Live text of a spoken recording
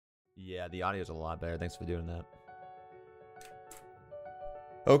Yeah, the audio's a lot better. Thanks for doing that.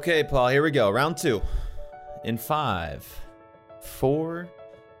 Okay, Paul, here we go. Round two. In 5, 4,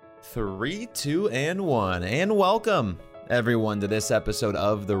 3, 2, and 1. And welcome, everyone, to this episode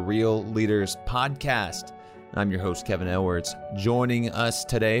of the Real Leaders Podcast. I'm your host, Kevin Edwards. Joining us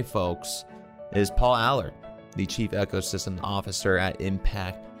today, folks, is Paul Allard, the Chief Ecosystem Officer at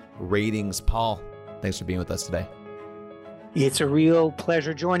Impact Ratings. Paul, thanks for being with us today. It's a real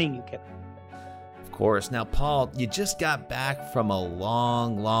pleasure joining you, Kevin. Of course. Now, Paul, you just got back from a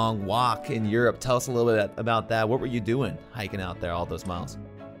long walk in Europe. Tell us a little bit about that. What were you doing hiking out there all those miles?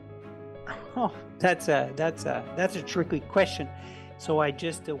 Oh, that's a tricky question. So I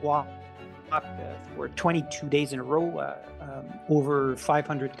just walked for 22 days in a row, over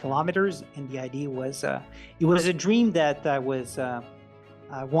 500 kilometers, and the idea was it was a dream that I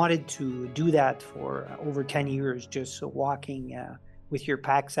wanted to do that for over 10 years, just walking with your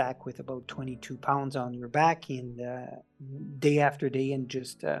pack-sack with about 22 pounds on your back and day after day, and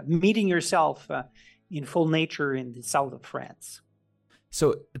just meeting yourself in full nature in the south of France.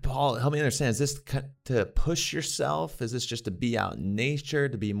 So, Paul, help me understand, is this to push yourself? Is this just to be out in nature,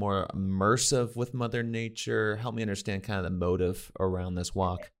 to be more immersive with Mother Nature? Help me understand kind of the motive around this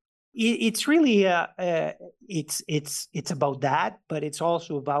walk. It's really it's about that, but it's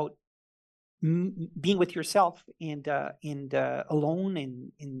also about being with yourself and alone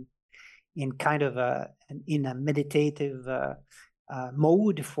in kind of in a meditative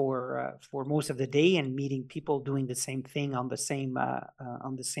mode for most of the day, and meeting people doing the same thing on the same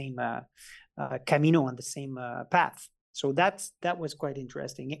camino, on the same path. So that was quite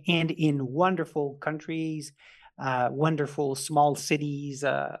interesting, and in wonderful countries. Wonderful small cities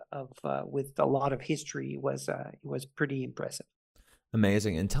with a lot of history. It was pretty impressive.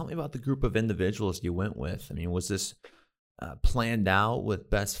 Amazing. And tell me about the group of individuals you went with. I mean, was this planned out with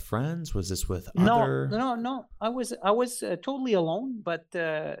best friends? Was this with other? No. I was totally alone. But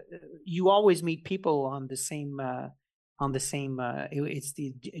you always meet people on the same. It's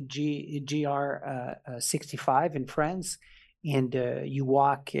the GR 65 in France, and you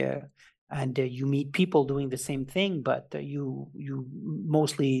walk. And you meet people doing the same thing, but you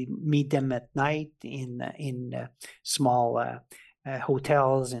mostly meet them at night in small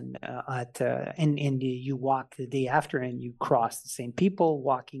hotels, and you walk the day after, and you cross the same people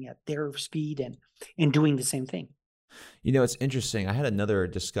walking at their speed and doing the same thing. You know, it's interesting. I had another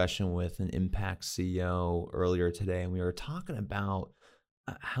discussion with an Impact CEO earlier today, and we were talking about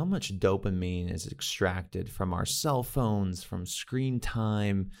how much dopamine is extracted from our cell phones, from screen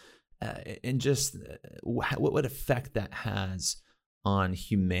time. And just what effect that has on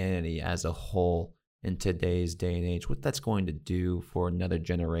humanity as a whole in today's day and age, what that's going to do for another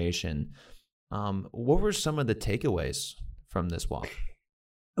generation. What were some of the takeaways from this walk?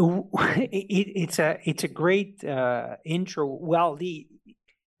 It's a great intro. Well, the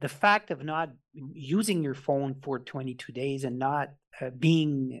fact of not using your phone for 22 days and not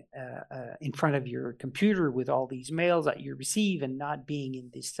being in front of your computer with all these mails that you receive, and not being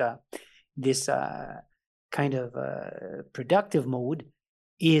in this kind of productive mode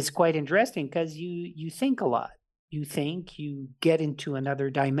is quite interesting, because you think a lot. You get into another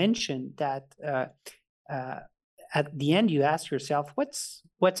dimension that at the end you ask yourself,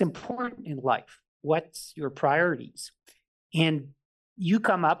 what's important in life? What's your priorities? And you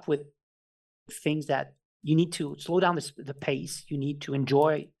come up with things that you need to slow down the pace. You need to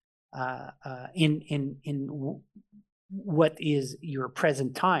enjoy in what is your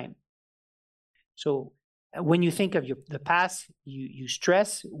present time. So when you think of the past, you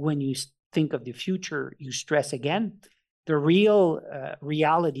stress. When you think of the future, you stress again. The real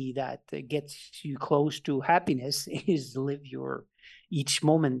reality that gets you close to happiness is live each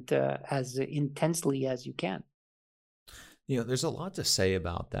moment as intensely as you can. You know, there's a lot to say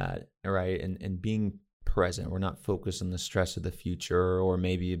about that, right? And being present. We're not focused on the stress of the future, or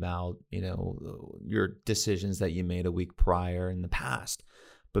maybe about, your decisions that you made a week prior in the past,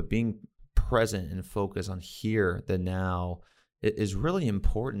 but being present and focused on here, the now, is really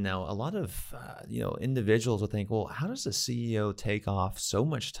important. Now, a lot of, individuals will think, well, how does a CEO take off so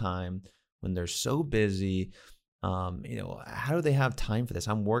much time when they're so busy? How do they have time for this?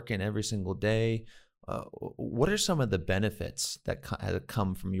 I'm working every single day. What are some of the benefits that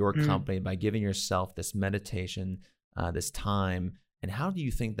come from your company by giving yourself this meditation, this time, and how do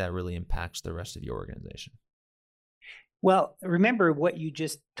you think that really impacts the rest of your organization? Well, remember what you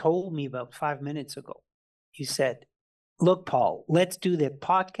just told me about 5 minutes ago. You said, look, Paul, let's do the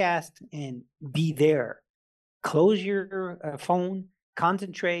podcast and be there. Close your phone,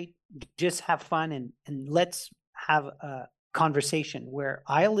 concentrate, just have fun, and let's have conversation where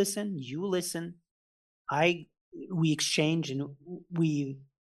I listen, you listen, we exchange, and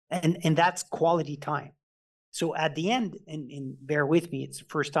that's quality time. So at the end, and bear with me, it's the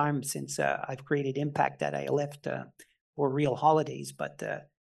first time since I've created impact that I left for real holidays. But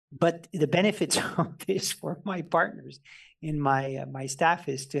the benefits of this for my partners and my staff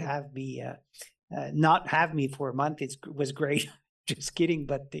is to have me not have me for a month. It was great. Just kidding,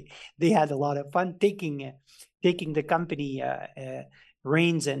 but they had a lot of fun taking the company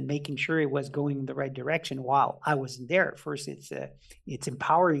reins and making sure it was going in the right direction while I wasn't there. First, it's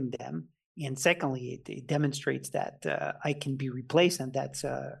empowering them. And secondly, it demonstrates that I can be replaced, and that's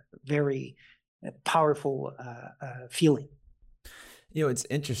a very powerful feeling. It's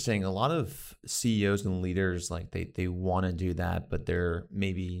interesting. A lot of CEOs and leaders, like they want to do that, but they're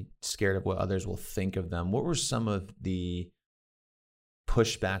maybe scared of what others will think of them. What were some of the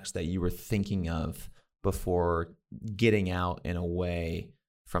pushbacks that you were thinking of before getting out and away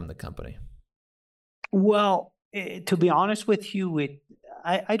from the company? Well, to be honest with you,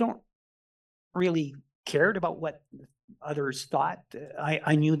 I don't really cared about what others thought.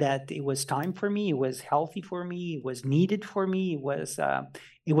 I knew that it was time for me. It was healthy for me. It was needed for me.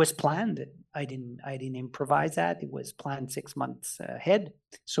 It was planned. I didn't improvise that. It was planned 6 months ahead.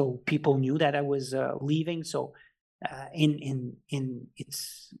 So people knew that I was leaving. So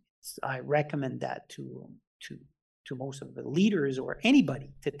I recommend that to most of the leaders or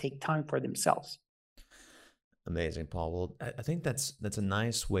anybody to take time for themselves. Amazing, Paul. Well, I think that's a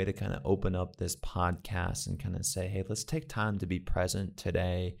nice way to kind of open up this podcast and kind of say, hey, let's take time to be present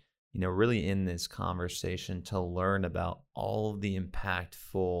today, really in this conversation to learn about all of the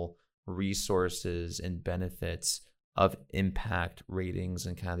impactful resources and benefits of Impact Ratings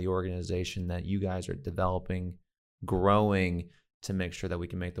and kind of the organization that you guys are developing, growing to make sure that we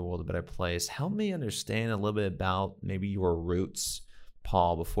can make the world a better place. Help me understand a little bit about maybe your roots,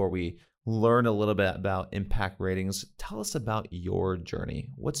 Paul, before we learn a little bit about Impact Ratings. Tell us about your journey.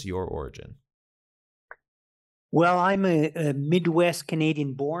 What's your origin? Well, I'm a Midwest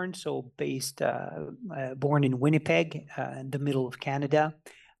Canadian born, so born in Winnipeg, in the middle of Canada.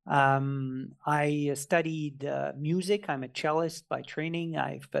 I studied music. I'm a cellist by training.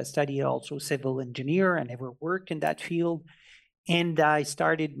 I've studied also civil engineer. I never worked in that field. And I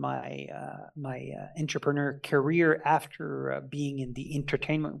started my entrepreneur career after being in the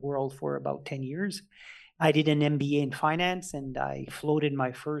entertainment world for about 10 years. I did an MBA in finance, and I floated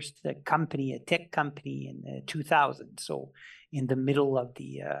my first company, a tech company, in 2000. So in the middle of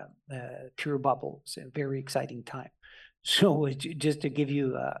the pure bubble. It's a very exciting time. So just to give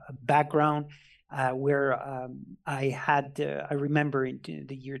you a background, where I remember in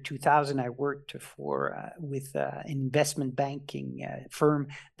the year 2000, I worked with an investment banking firm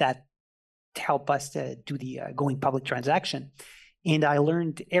that helped us to do the going public transaction. And I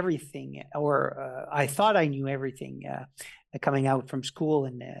learned everything, or I thought I knew everything coming out from school.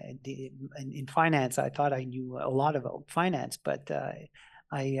 And in finance, I thought I knew a lot about finance, but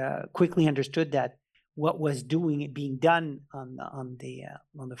I quickly understood that what was being done on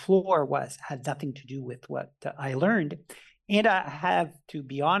the floor had nothing to do with what I learned. And I have to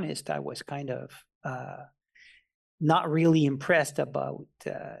be honest, I was kind of not really impressed about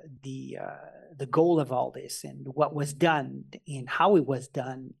the goal of all this and what was done and how it was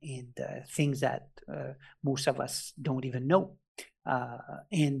done, and things that most of us don't even know.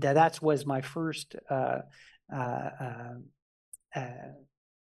 And that was my first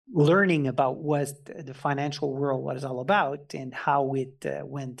learning about what the financial world was all about and how it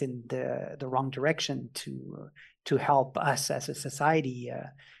went in the wrong direction to help us as a society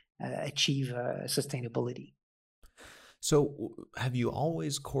achieve sustainability. So have you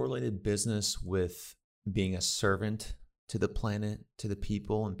always correlated business with being a servant to the planet, to the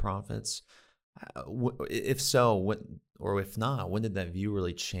people and profits? If so, or if not, when did that view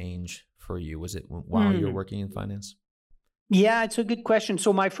really change for you? Was it while you were working in finance? Yeah, it's a good question.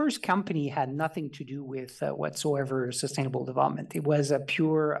 So my first company had nothing to do with whatsoever sustainable development. It was a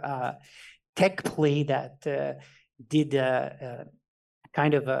pure tech play that did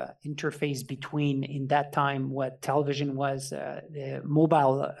kind of a interface between, in that time, what television was, the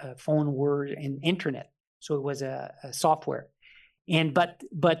mobile phone were, and internet. So it was a software. And but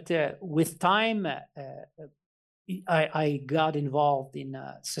with time, I got involved in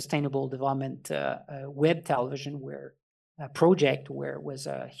sustainable development web television, project where it was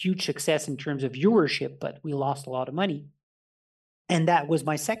a huge success in terms of viewership, but we lost a lot of money. And that was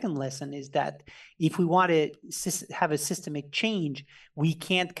my second lesson, is that if we want to have a systemic change, we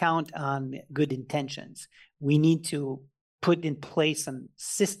can't count on good intentions. We need to put in place some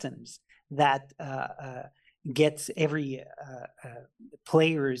systems that gets every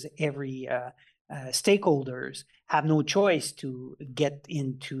players, every stakeholders have no choice to get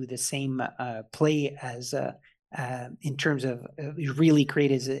into the same play as in terms of really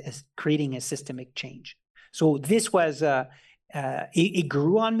creating a systemic change. So this was it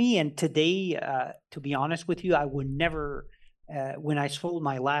grew on me, and today, to be honest with you, I would never. When I sold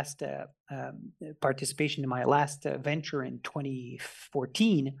my last participation in my last venture in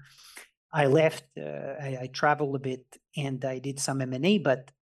 2014, I left. I traveled a bit and I did some M&A,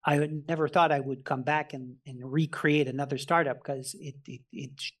 but I never thought I would come back and recreate another startup, because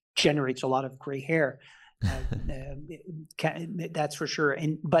it generates a lot of gray hair. That's for sure.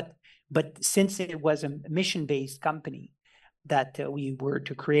 But since it was a mission-based company that we were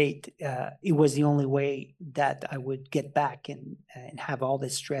to create, it was the only way that I would get back and have all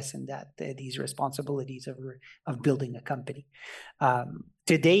this stress and that these responsibilities of building a company.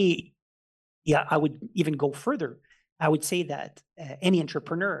 Today, yeah, I would even go further. I would say that any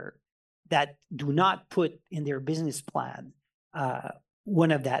entrepreneur that do not put in their business plan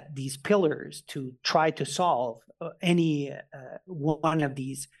one of these pillars to try to solve any one of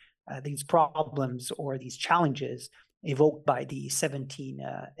these problems or these challenges evoked by the 17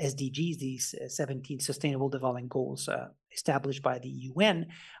 SDGs, these 17 Sustainable Development Goals established by the UN,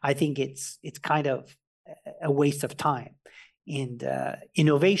 I think it's kind of a waste of time. And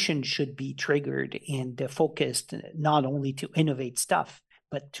innovation should be triggered and focused not only to innovate stuff,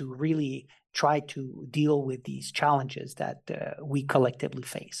 but to really try to deal with these challenges that we collectively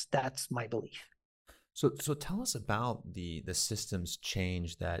face. That's my belief. So tell us about the systems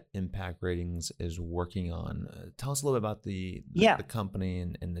change that Impact Ratings is working on. Tell us a little bit about the company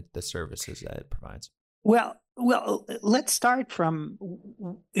and the services that it provides. Well, let's start from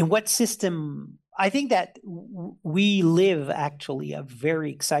in what system. I think that we live actually a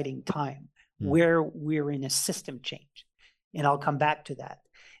very exciting time where we're in a system change, and I'll come back to that.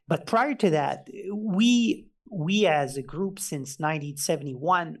 But prior to that, we as a group since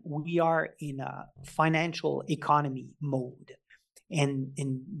 1971, we are in a financial economy mode. And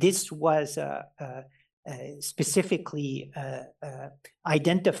this was specifically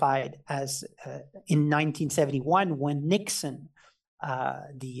identified as in 1971 when Nixon,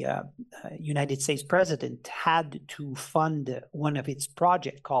 the United States president, had to fund one of its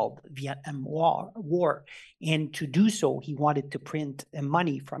projects called Vietnam War. And to do so, he wanted to print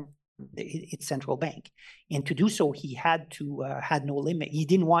money from its central bank. And to do so, he had no limit. He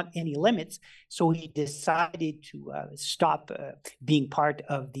didn't want any limits. So he decided to stop being part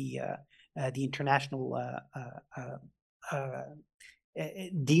of the international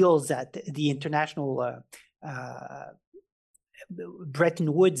deals that the international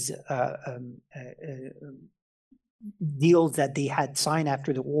Bretton Woods deals that they had signed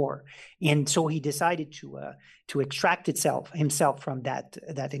after the war. And so he decided to extract himself from that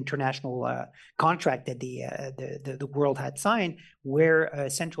international contract that the world had signed, where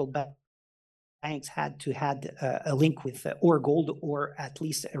central banks had to have a link with or gold, or at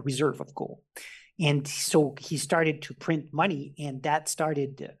least a reserve of gold. And so he started to print money, and that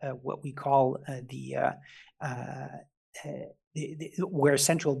started what we call where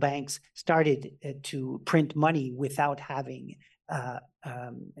central banks started to print money without having a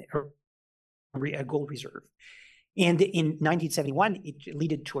gold reserve. And in 1971, it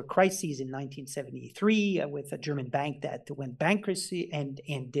led to a crisis in 1973 with a German bank that went bankruptcy, and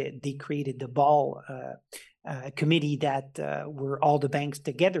they created the Ball committee that were all the banks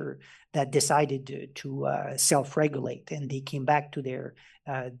together that decided to self-regulate, and they came back to their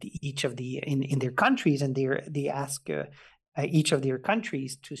each of the in their countries, and they asked each of their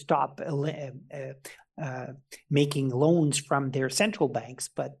countries to stop making loans from their central banks,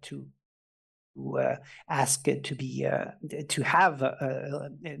 but to ask to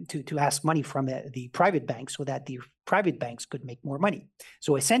ask money from the private banks, so that the private banks could make more money.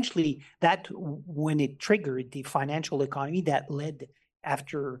 So essentially, that when it triggered the financial economy, that led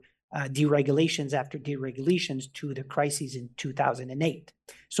after deregulations to the crisis in 2008.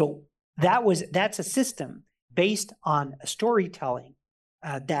 So that's a system based on a storytelling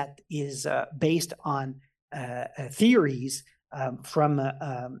that is based on theories from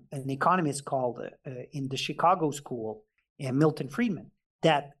an economist called in the Chicago School, Milton Friedman,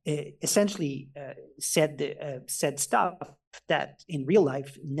 that essentially said stuff that in real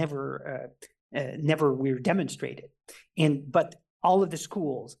life never were demonstrated. But all of the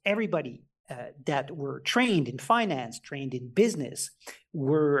schools, everybody that were trained in finance, trained in business,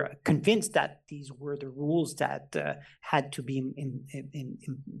 were convinced that these were the rules that had to be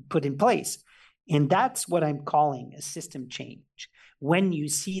put in place. And that's what I'm calling a system change. when you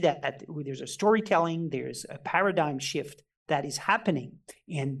see that there's a storytelling, there's a paradigm shift that is happening,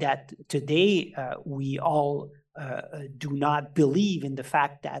 and that today we all do not believe in the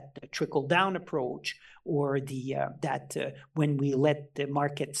fact that the trickle-down approach, or that when we let the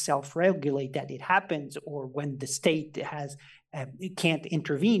market self-regulate that it happens, or when the state can't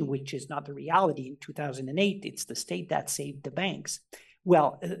intervene, which is not the reality. In 2008, it's the state that saved the banks.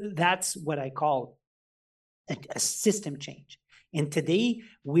 Well, that's what I call a system change. And today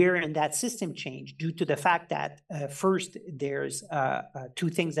we're in that system change due to the fact that first there's two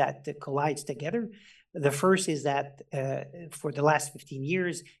things that collides together. The first is that for the last 15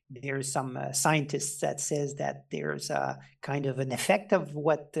 years, there's some scientists that says that there's a kind of an effect of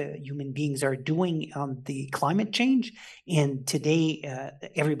what human beings are doing on the climate change. And today,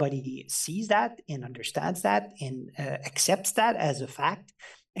 everybody sees that and understands that and accepts that as a fact.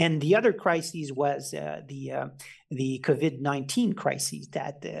 And the other crisis was the COVID-19 crisis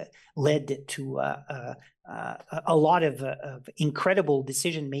that led to a lot of incredible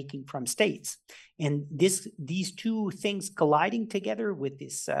decision-making from states. And these two things colliding together with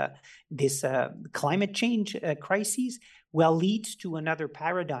this climate change crisis, well, leads to another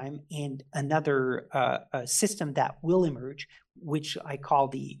paradigm and another system that will emerge, which I call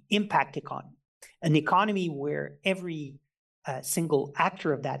the impact economy. An economy where every single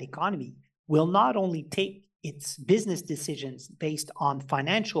actor of that economy will not only take its business decisions based on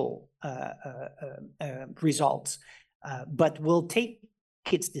financial results, but will take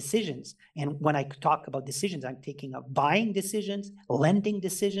its decisions. And when I talk about decisions, I'm taking of buying decisions, lending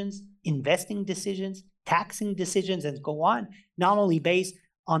decisions, investing decisions, taxing decisions, and go on, not only based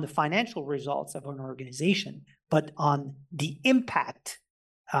on the financial results of an organization, but on the impact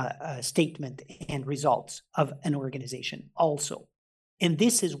statement and results of an organization also. And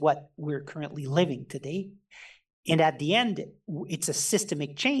this is what we're currently living today. And at the end, it's a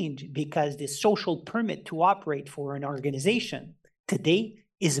systemic change, because the social permit to operate for an organization today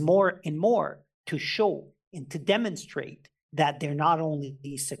is more and more to show and to demonstrate that they're not only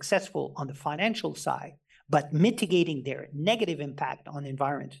successful on the financial side, but mitigating their negative impact on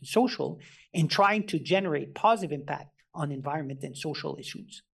environment and social, and trying to generate positive impact on environment and social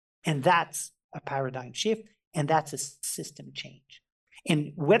issues. And that's a paradigm shift, and that's a system change.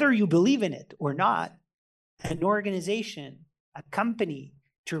 And whether you believe in it or not, an organization, a company,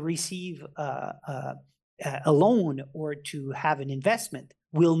 to receive a loan or to have an investment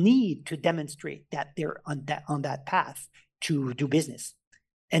will need to demonstrate that they're on that path to do business.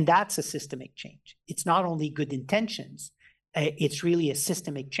 And that's a systemic change. It's not only good intentions. It's really a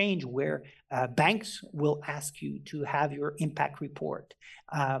systemic change where banks will ask you to have your impact report.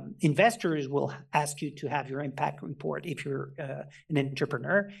 Investors will ask you to have your impact report if you're an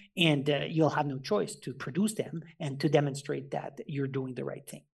entrepreneur, and you'll have no choice to produce them and to demonstrate that you're doing the right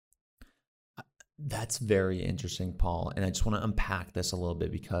thing. That's very interesting, Paul. And I just want to unpack this a little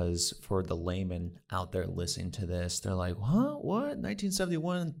bit, because for the layman out there listening to this, they're like, huh? What?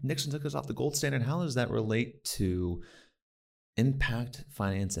 1971, Nixon took us off the gold standard. How does that relate to impact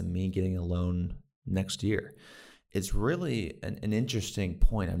finance and me getting a loan next year? It's really an interesting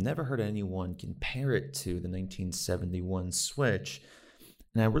point. I've never heard anyone compare it to the 1971 switch.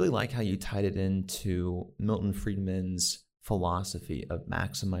 And I really like how you tied it into Milton Friedman's philosophy of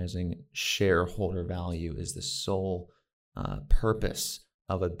maximizing shareholder value is the sole purpose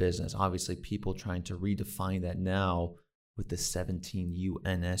of a business. Obviously, people trying to redefine that now with the 17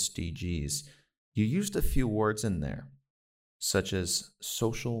 UN SDGs. You used a few words in there, such as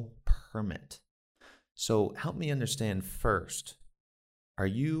social permit. So help me understand first, are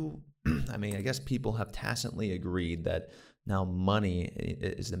you, I mean, I guess people have tacitly agreed that now money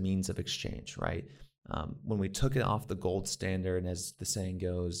is the means of exchange, right? When we took it off the gold standard, and as the saying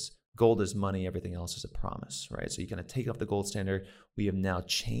goes, gold is money, everything else is a promise, right? So you kind of take off the gold standard. We have now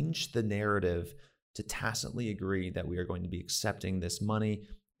changed the narrative to tacitly agree that we are going to be accepting this money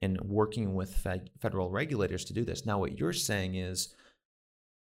and working with federal regulators to do this. Now, what you're saying is,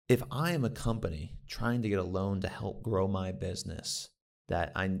 if I am a company trying to get a loan to help grow my business,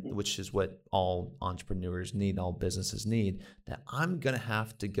 which is what all entrepreneurs need, all businesses need, that I'm going to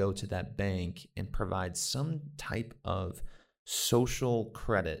have to go to that bank and provide some type of social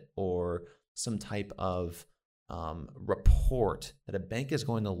credit or some type of report that a bank is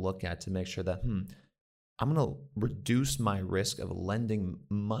going to look at to make sure that, I'm going to reduce my risk of lending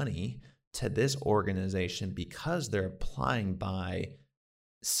money to this organization because they're applying by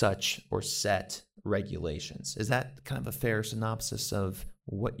such or set regulations. Is that kind of a fair synopsis of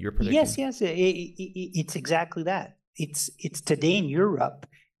what you're predicting? Yes, it's exactly that. It's today in Europe,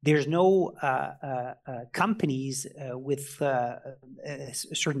 There's no companies with a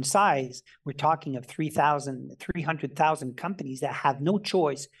certain size. We're talking of 300,000 companies that have no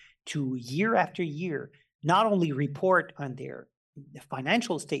choice to, year after year, not only report on their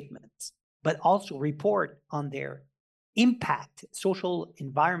financial statements, but also report on their impact, social,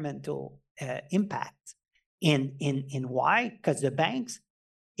 environmental impact. And why? Because the banks,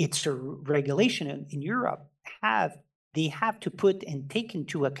 it's a regulation in Europe, they have to put and take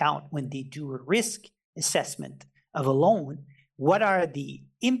into account when they do a risk assessment of a loan, what are the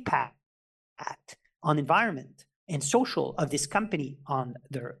impact on environment and social of this company on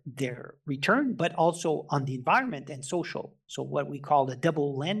their return, but also on the environment and social. So what we call a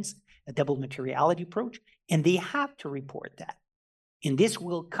double lens, a double materiality approach, and they have to report that. And this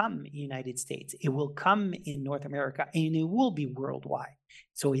will come in the United States. It will come in North America, and it will be worldwide.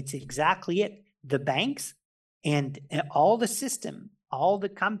 So it's exactly it. The banks and all the system, all the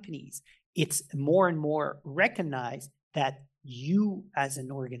companies, it's more and more recognized that you as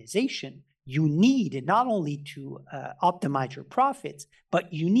an organization, you need not only to optimize your profits,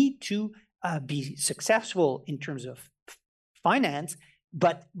 but you need to be successful in terms of finance,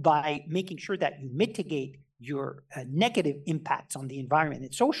 but by making sure that you mitigate your negative impacts on the environment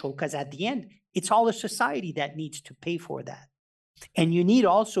and social, because at the end, it's all the society that needs to pay for that. And you need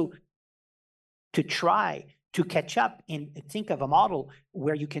also to try to catch up and think of a model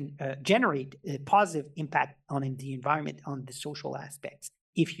where you can generate a positive impact on the environment, on the social aspects.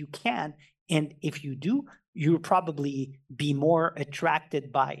 If you can, and if you do, you'll probably be more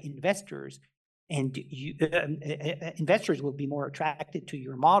attracted by investors, and investors will be more attracted to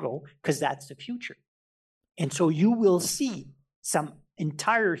your model because that's the future. And so you will see some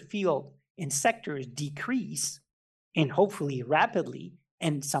entire field and sectors decrease, and hopefully rapidly,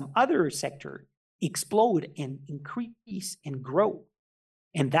 and some other sector explode and increase and grow.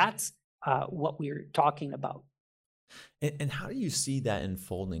 And that's what we're talking about. And how do you see that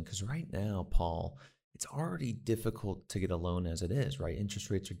unfolding? Because right now, Paul, it's already difficult to get a loan as it is, right? Interest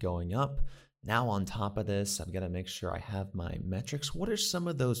rates are going up. Now on top of this, I've got to make sure I have my metrics. What are some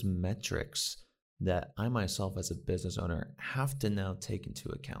of those metrics that I myself as a business owner have to now take into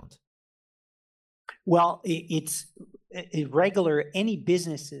account? Well, it's irregular. Any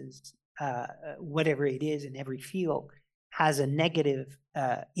businesses, whatever it is in every field, has a negative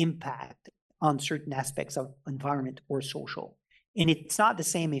impact on certain aspects of environment or social. And it's not the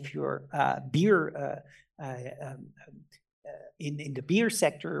same if you're beer in the beer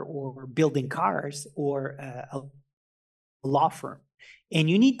sector, or building cars, or a law firm. And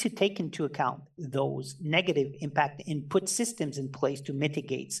you need to take into account those negative impact and put systems in place to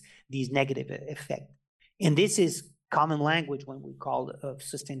mitigate these negative effects. And this is common language when we call it of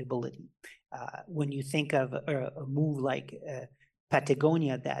sustainability. When you think of a move like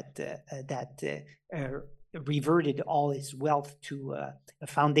Patagonia that reverted all its wealth to a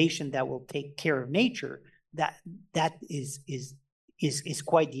foundation that will take care of nature, that is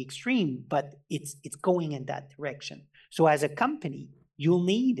quite the extreme, but it's going in that direction. So as a company, you'll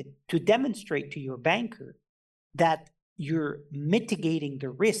need to demonstrate to your banker that you're mitigating the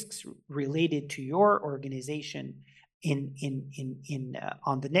risks related to your organization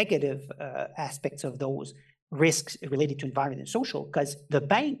on the negative aspects of those risks related to environment and social, because the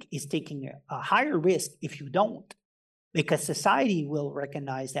bank is taking a higher risk if you don't, because society will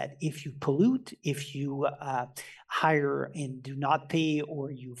recognize that if you pollute, if you hire and do not pay,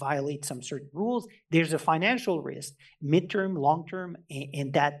 or you violate some certain rules, there's a financial risk, midterm, long-term,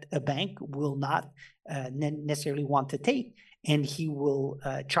 and that a bank will not necessarily want to take, and he will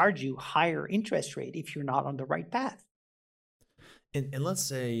charge you higher interest rate if you're not on the right path. And let's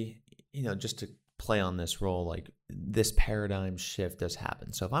say, just to play on this role, like this paradigm shift does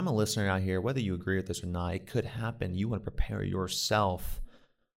happen. So if I'm a listener out here, whether you agree with this or not, it could happen. You want to prepare yourself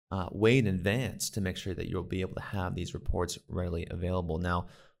way in advance to make sure that you'll be able to have these reports readily available. Now,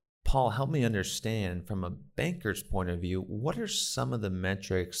 Paul, help me understand from a banker's point of view, what are some of the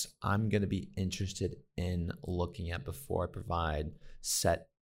metrics I'm going to be interested in looking at before I provide set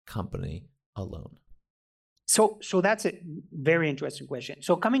company a loan? So that's a very interesting question.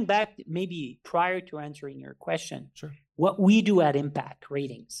 So coming back, maybe prior to answering your question, sure. What we do at Impact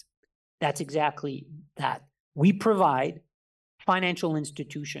Ratings, that's exactly that. We provide financial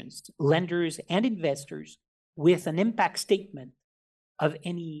institutions, lenders, and investors with an impact statement of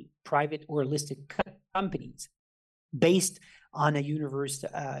any private or listed companies based on a universe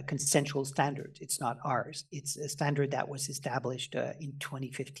consensual standard. It's not ours. It's a standard that was established in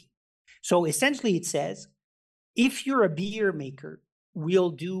 2015. So essentially it says, if you're a beer maker,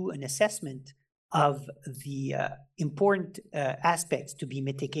 we'll do an assessment of the important aspects to be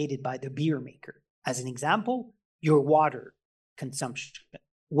mitigated by the beer maker. As an example, your water consumption.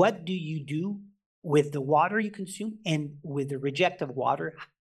 What do you do with the water you consume and with the reject of water?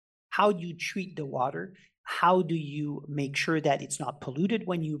 How do you treat the water? How do you make sure that it's not polluted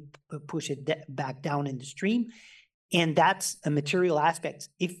when you push it back down in the stream? And that's a material aspect.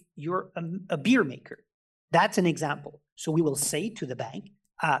 If you're a beer maker, that's an example. So we will say to the bank,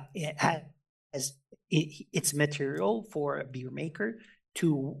 it's material for a beer maker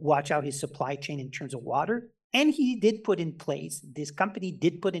to watch out his supply chain in terms of water. And he did put in place, this company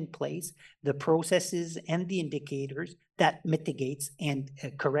did put in place the processes and the indicators that mitigates and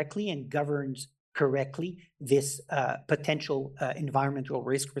correctly and governs correctly this potential environmental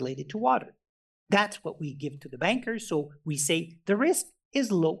risk related to water. That's what we give to the bankers. So we say the risk is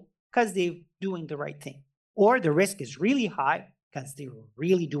low because they're doing the right thing, or the risk is really high because they're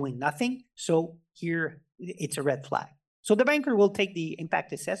really doing nothing. So here it's a red flag. So the banker will take the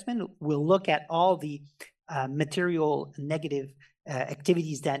impact assessment, will look at all the material negative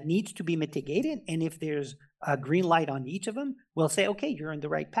activities that needs to be mitigated. And if there's a green light on each of them, we'll say, okay, you're on the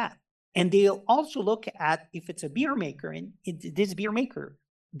right path. And they'll also look at if it's a beer maker, and this beer maker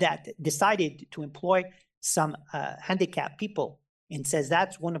that decided to employ some handicapped people and says,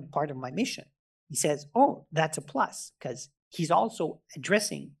 that's part of my mission. He says, oh, that's a plus, because he's also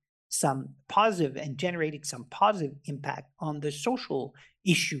addressing some positive and generating some positive impact on the social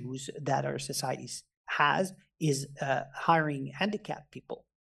issues that our societies has, is hiring handicapped people.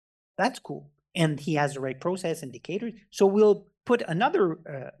 That's cool. And he has the right process indicators. So we'll put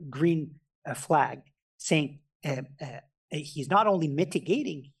another green flag saying he's not only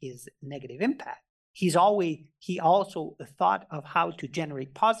mitigating his negative impact, he also thought of how to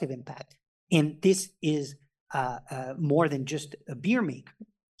generate positive impact. And this is more than just a beer maker.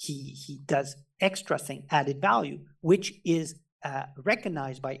 He does extra thing, added value, which is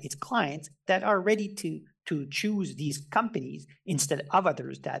recognized by its clients that are ready to choose these companies instead of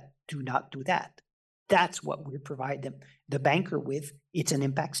others that do not do that. That's what we provide the banker with. It's an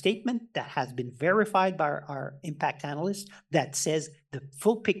impact statement that has been verified by our impact analyst that says the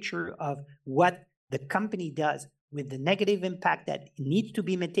full picture of what the company does with the negative impact that needs to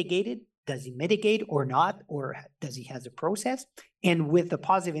be mitigated. Does he mitigate or not? Or does he has a process? And with the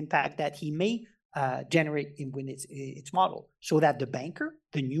positive impact that he may generate when it's modeled, so that the banker,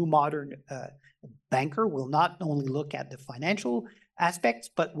 the new modern banker, will not only look at the financial aspects,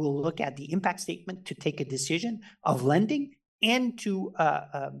 but will look at the impact statement to take a decision of lending and to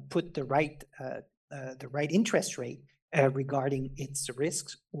put the right interest rate regarding its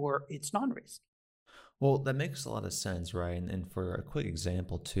risks or its non-risk. Well, that makes a lot of sense, right? And for a quick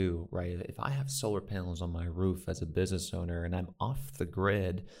example too, right? If I have solar panels on my roof as a business owner and I'm off the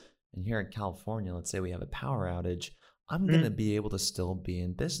grid, and here in California, let's say we have a power outage, I'm going to be able to still be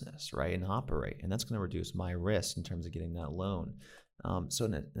in business, right? And operate. And that's going to reduce my risk in terms of getting that loan. So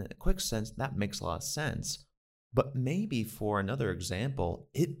in a quick sense, that makes a lot of sense. But maybe for another example,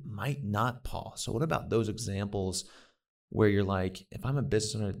 it might not, Paul. So what about those examples where you're like, if I'm a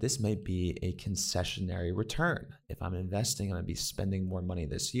business owner, this may be a concessionary return. If I'm investing, I'm going to be spending more money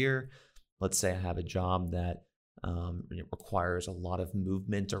this year. Let's say I have a job that it requires a lot of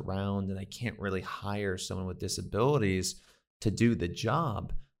movement around and I can't really hire someone with disabilities to do the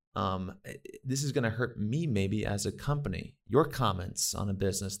job. This is going to hurt me maybe as a company. Your comments on a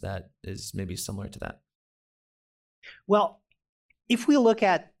business that is maybe similar to that? Well, if we look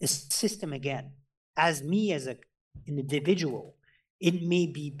at a system again, as me as an individual, it may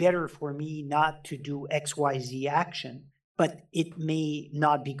be better for me not to do XYZ action, but it may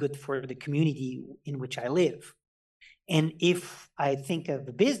not be good for the community in which I live. And if I think of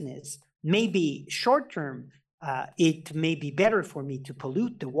a business, maybe short term, it may be better for me to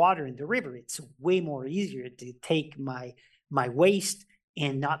pollute the water in the river. It's way more easier to take my waste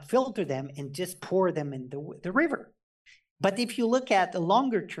and not filter them and just pour them in the river. But if you look at the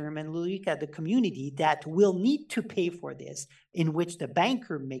longer term and look at the community that will need to pay for this, in which the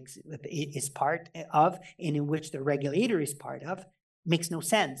banker is part of, and in which the regulator is part of, makes no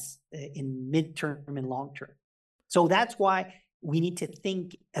sense in mid-term and long term. So that's why we need to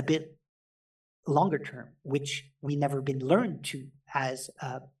think a bit longer term, which we never been learned to as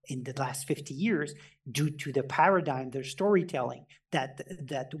in the last 50 years, due to the paradigm, the storytelling that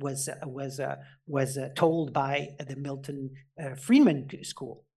was told by the Milton Friedman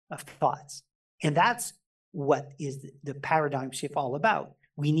School of Thoughts. And that's what is the paradigm shift all about.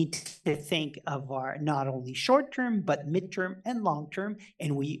 We need to think of our not only short term, but midterm and long term.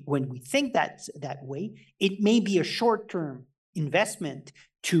 And when we think that way, it may be a short term investment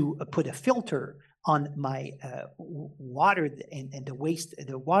to put a filter on my water and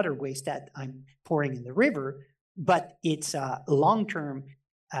the water waste that I'm pouring in the river, but it's a long-term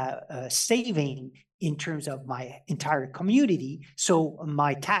saving in terms of my entire community. So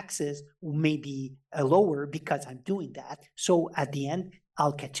my taxes may be lower because I'm doing that. So at the end,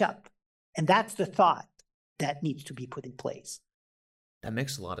 I'll catch up. And that's the thought that needs to be put in place. That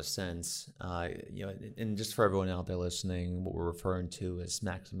makes a lot of sense. And just for everyone out there listening, what we're referring to is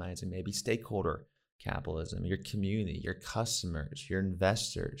maximizing maybe stakeholder capitalism, your community, your customers, your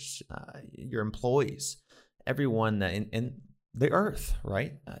investors, your employees, everyone that in the earth,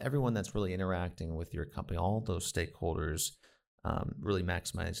 right? Everyone that's really interacting with your company, all those stakeholders, really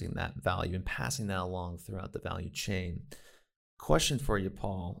maximizing that value and passing that along throughout the value chain. Question for you,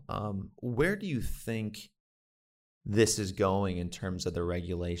 Paul. Where do you think this is going in terms of the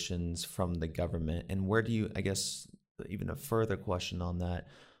regulations from the government? And where do you, I guess, even a further question on that,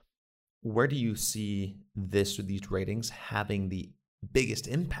 where do you see these ratings having the biggest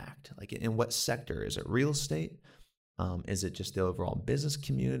impact? Like in what sector? Is it real estate? Is it just the overall business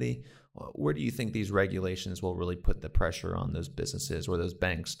community? Where do you think these regulations will really put the pressure on those businesses or those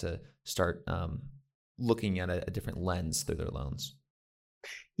banks to start looking at a different lens through their loans?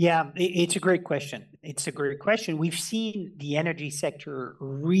 Yeah, it's a great question. It's a great question. We've seen the energy sector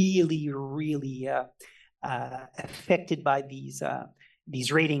really affected by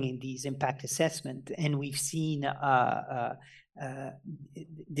these rating and these impact assessment, and we've seen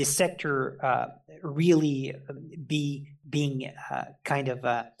this sector really being kind of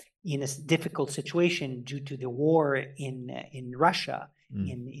in a difficult situation due to the war in Russia,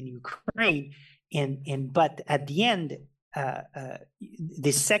 in Ukraine, but at the end,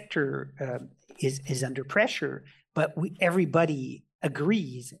 this sector is under pressure. But everybody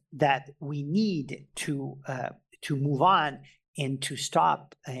agrees that we need to move on and to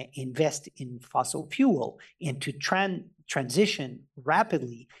stop invest in fossil fuel and to transition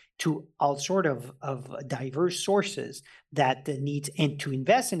rapidly to all sort of diverse sources that needs, and to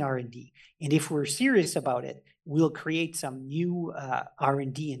invest in R&D. And if we're serious about it, we'll create some new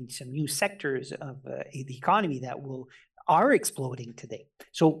R&D and some new sectors of the economy that are exploding today.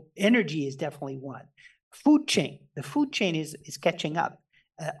 So energy is definitely one. Food chain. The food chain is catching up.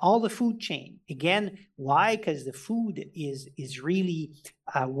 All the food chain. Again, why? Because the food is really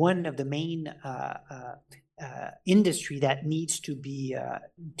one of the main industry that needs to be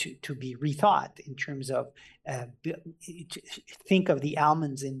rethought in terms of think of the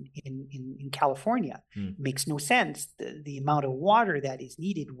almonds in California. It makes no sense the amount of water that is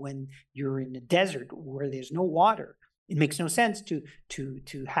needed when you're in a desert where there's no water. It makes no sense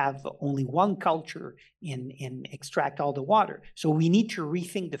to have only one culture and extract all the water. So we need to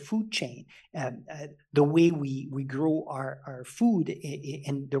rethink the food chain, the way we grow our food,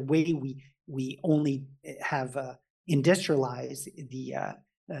 and the way we only have industrialized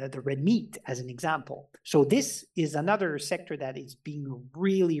the red meat, as an example. So this is another sector that is being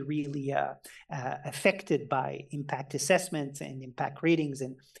really affected by impact assessments and impact ratings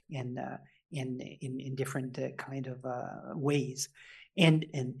and in different kind of ways, and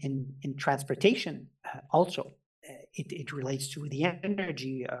in transportation also. It relates to the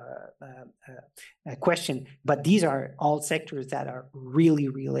energy question, but these are all sectors that are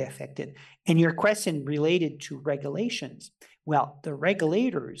really affected. And your question related to regulations, well, the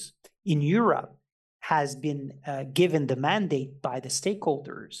regulators in Europe has been given the mandate by the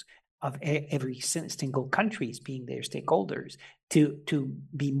stakeholders of every single countries being their stakeholders to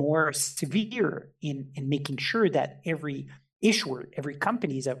be more severe in making sure that every issuer, every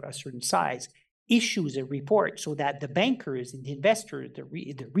company is of a certain size, issues a report so that the bankers and the investors, the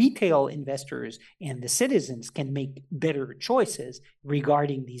retail investors and the citizens can make better choices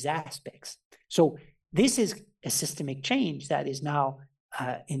regarding these aspects. So this is a systemic change that is now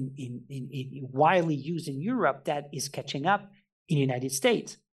widely used in Europe that is catching up in the United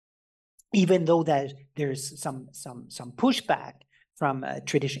States. Even though that there's some pushback from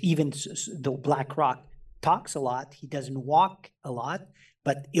tradition, even though BlackRock talks a lot, he doesn't walk a lot,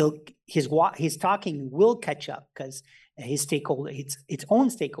 but his talking will catch up because his own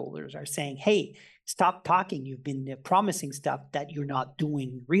stakeholders are saying, "Hey, stop talking. You've been promising stuff that you're not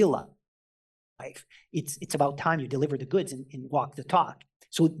doing in real life. It's about time you deliver the goods and walk the talk."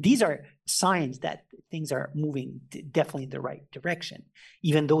 So these are signs that things are moving definitely in the right direction,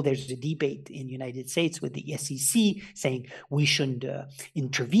 even though there's a debate in the United States with the SEC saying we shouldn't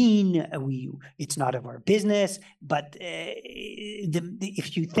intervene, it's not of our business. But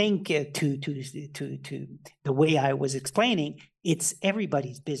if you think to the way I was explaining, it's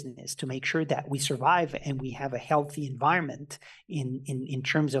everybody's business to make sure that we survive and we have a healthy environment in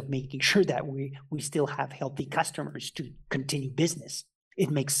terms of making sure that we still have healthy customers to continue business. It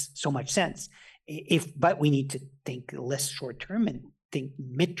makes so much sense. But we need to think less short term and think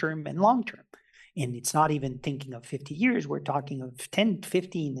midterm and long term. And it's not even thinking of 50 years. We're talking of 10,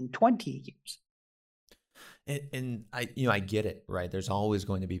 15, and 20 years. And I get it, right? There's always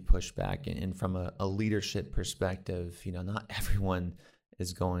going to be pushback, and from a leadership perspective, not everyone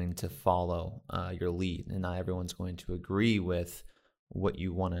is going to follow your lead, and not everyone's going to agree with what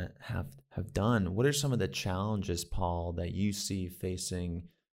you want to have done. What are some of the challenges, Paul, that you see facing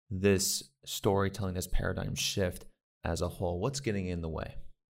this storytelling, this paradigm shift as a whole? What's getting in the way?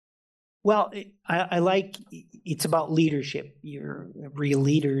 Well, I like it's about leadership. You're real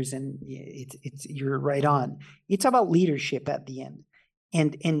leaders, and you're right on. It's about leadership at the end,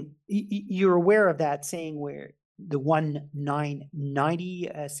 and you're aware of that saying where the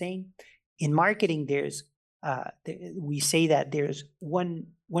 1-9-90 saying in marketing. There's we say that there's one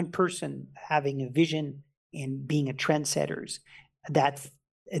person having a vision and being a trendsetters, that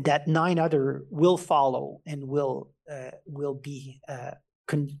 9 other will follow and will be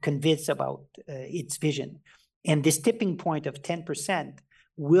convinced about its vision. And this tipping point of 10%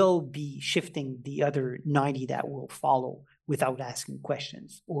 will be shifting the other 90 that will follow without asking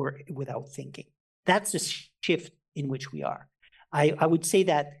questions or without thinking. That's the shift in which we are. I would say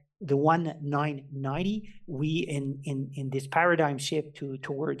that the 1-9-90, we in this paradigm shift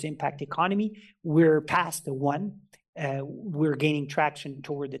towards impact economy, we're past the 1. We're gaining traction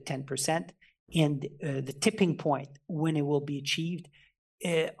toward the 10%. And the tipping point, when it will be achieved,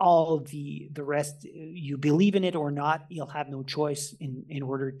 all the rest, you believe in it or not, you'll have no choice in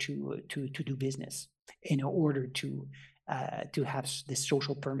order to do business, in order to have this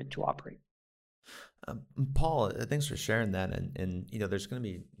social permit to operate. Paul, thanks for sharing that. And there's going to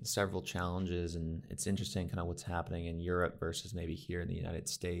be several challenges, and it's interesting kind of what's happening in Europe versus maybe here in the United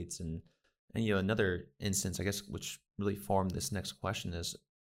States. And another instance, I guess, which really formed this next question is,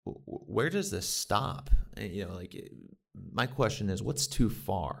 where does this stop? My question is, what's too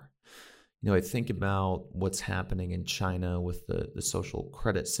far? I think about what's happening in China with the social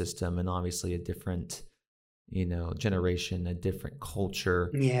credit system, and obviously a different, generation, a different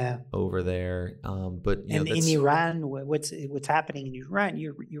culture over there. But in Iran, what's happening in Iran?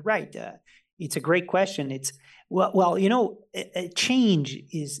 You're right. It's a great question. It's change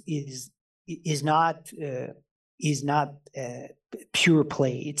is not pure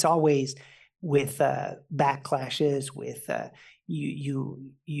play. It's always with backlashes, with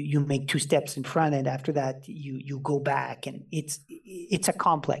you make 2 steps in front, and after that you go back, and it's a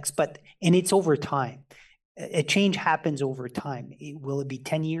complex, and it's over time. A change happens over time. Will it be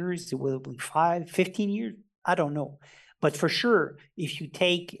 10 years? Will it be 5, 15 years? I don't know. But for sure, if you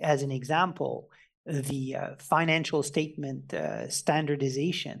take as an example the financial statement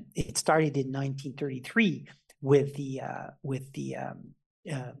standardization, it started in 1933 with the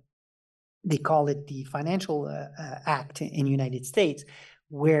they call it the Financial Act in the United States,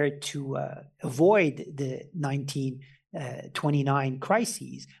 where to avoid the 1929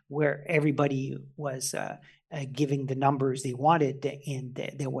 crises, where everybody was giving the numbers they wanted, and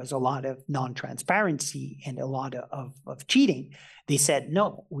there was a lot of non-transparency and a lot of cheating. They said,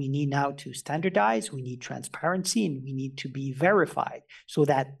 no, we need now to standardize, we need transparency, and we need to be verified so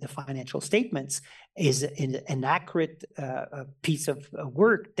that the financial statements is an accurate piece of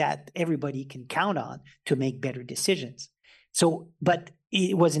work that everybody can count on to make better decisions. So, but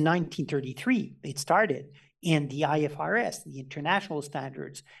it was in 1933 it started, and the IFRS, the international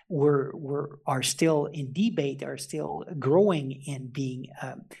standards, are still in debate, are still growing and being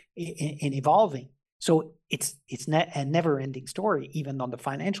and evolving. So it's a never-ending story, even on the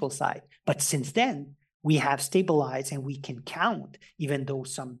financial side. But since then, we have stabilized and we can count, even though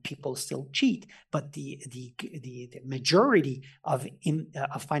some people still cheat. But the majority of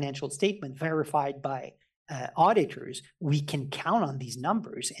financial statement verified by auditors, we can count on these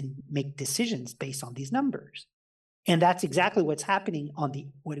numbers and make decisions based on these numbers. And that's exactly what's happening on the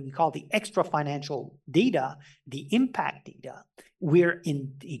what we call the extra financial data, the impact data. We're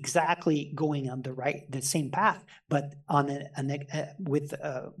in exactly going on the same path, but on with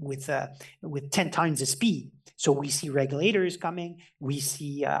 10 times the speed. So we see regulators coming, we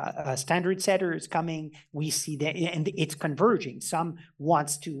see standard setters coming, we see that, and it's converging. Some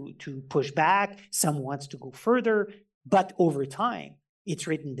wants to push back, some wants to go further, but over time, it's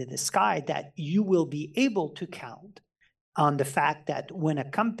written in the sky that you will be able to count on the fact that when a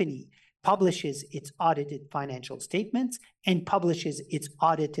company publishes its audited financial statements and publishes its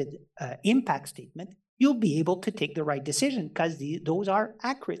audited impact statement, you'll be able to take the right decision because those are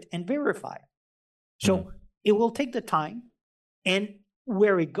accurate and verified. So it will take the time, and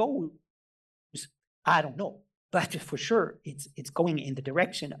where it goes, I don't know, but for sure, it's going in the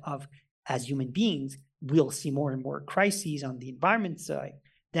direction of, as human beings, we'll see more and more crises on the environment side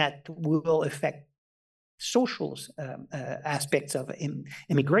that will affect social aspects of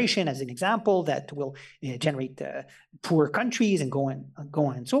immigration, as an example, that will generate poor countries and go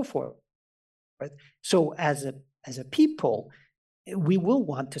on and so forth. So as a people, we will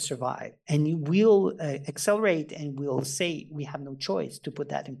want to survive, and we'll accelerate, and we'll say we have no choice to put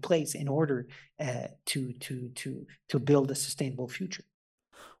that in place in order to build a sustainable future.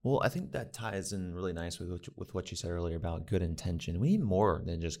 Well, I think that ties in really nice with what you said earlier about good intention. We need more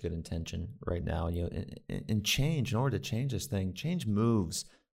than just good intention right now. And change, in order to change this thing, change moves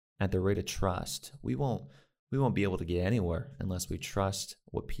at the rate of trust. We won't be able to get anywhere unless we trust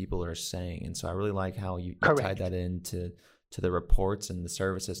what people are saying. And so I really like how you tied that into the reports and the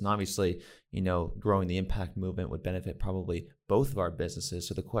services. And obviously, growing the impact movement would benefit probably both of our businesses.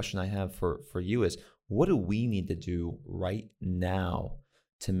 So the question I have for you is, what do we need to do right now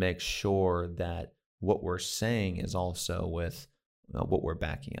to make sure that what we're saying is also with what we're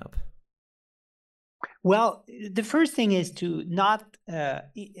backing up? Well, the first thing is to not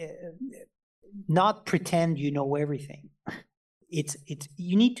pretend you know everything. It's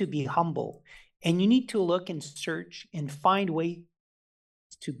you need to be humble, and you need to look and search and find ways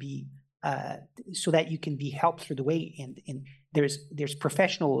to be so that you can be helped through the way. And there's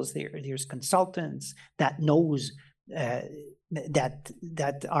professionals, there's consultants that knows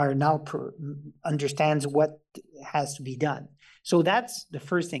that are now understands what has to be done. So that's the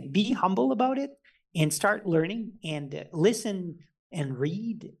first thing. Be humble about it and start learning and listen and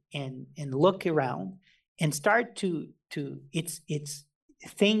read and look around and start to it's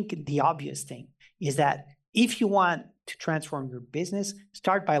think the obvious thing is that if you want to transform your business,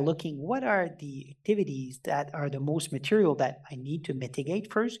 start by looking what are the activities that are the most material that I need to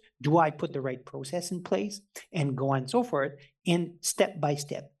mitigate first. Do I put the right process in place, and go on and so forth, and step by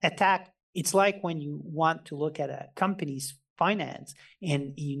step attack. It's like when you want to look at a company's finance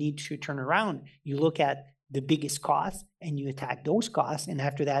and you need to turn around, you look at the biggest costs and you attack those costs, and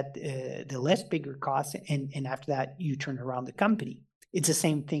after that the less bigger costs, and after that you turn around the company. It's the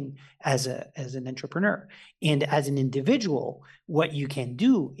same thing as an entrepreneur. And as an individual, what you can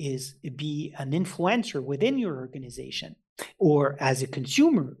do is be an influencer within your organization, or as a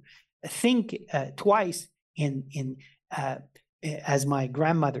consumer, think twice. As my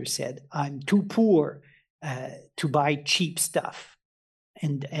grandmother said, I'm too poor to buy cheap stuff.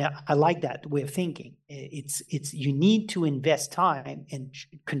 And I like that way of thinking. It's you need to invest time and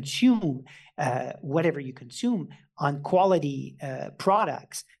consume whatever you consume on quality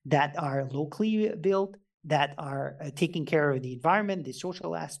products that are locally built, that are taking care of the environment, the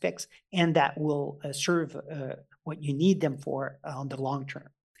social aspects, and that will serve what you need them for on the long term.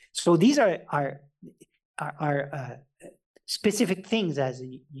 So these are specific things as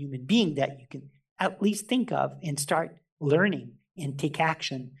a human being that you can at least think of and start learning and take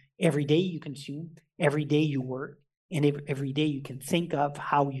action every day you consume, every day you work, and every day you can think of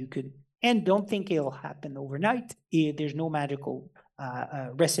how you could, and don't think it'll happen overnight. There's no magical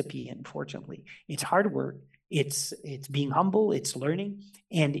recipe, unfortunately. It's hard work. It's being humble, it's learning,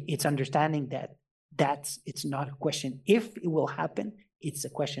 and it's understanding that it's not a question if it will happen, it's a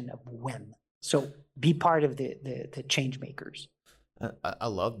question of when. So be part of the change makers. I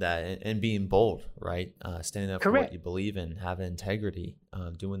love that, and being bold, right? Standing up for what you believe in, having integrity,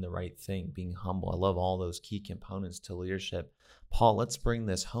 doing the right thing, being humble. I love all those key components to leadership. Paul, let's bring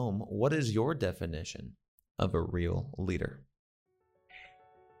this home. What is your definition of a real leader?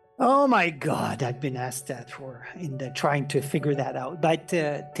 Oh my God, I've been asked that trying to figure that out. But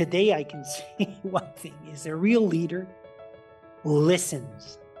today I can say one thing is a real leader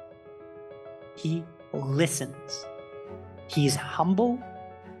listens. He listens. He's humble,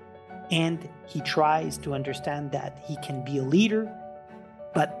 and he tries to understand that he can be a leader,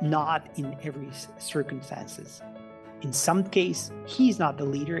 but not in every circumstances. In some case, he's not the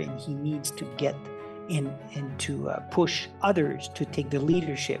leader, and he needs to get in and to push others to take the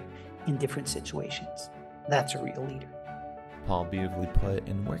leadership in different situations. That's a real leader. Paul, beautifully put.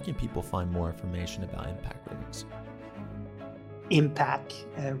 And where can people find more information about Impact Ratings?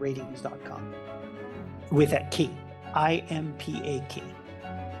 ImpactRatings.com with a K, IMPAK.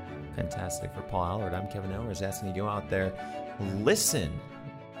 Fantastic. For Paul Allard, I'm Kevin Ellers, asking you to go out there, listen,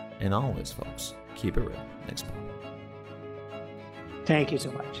 and always, folks, keep it real. Thanks, Paul. Thank you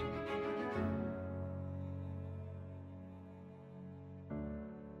so much.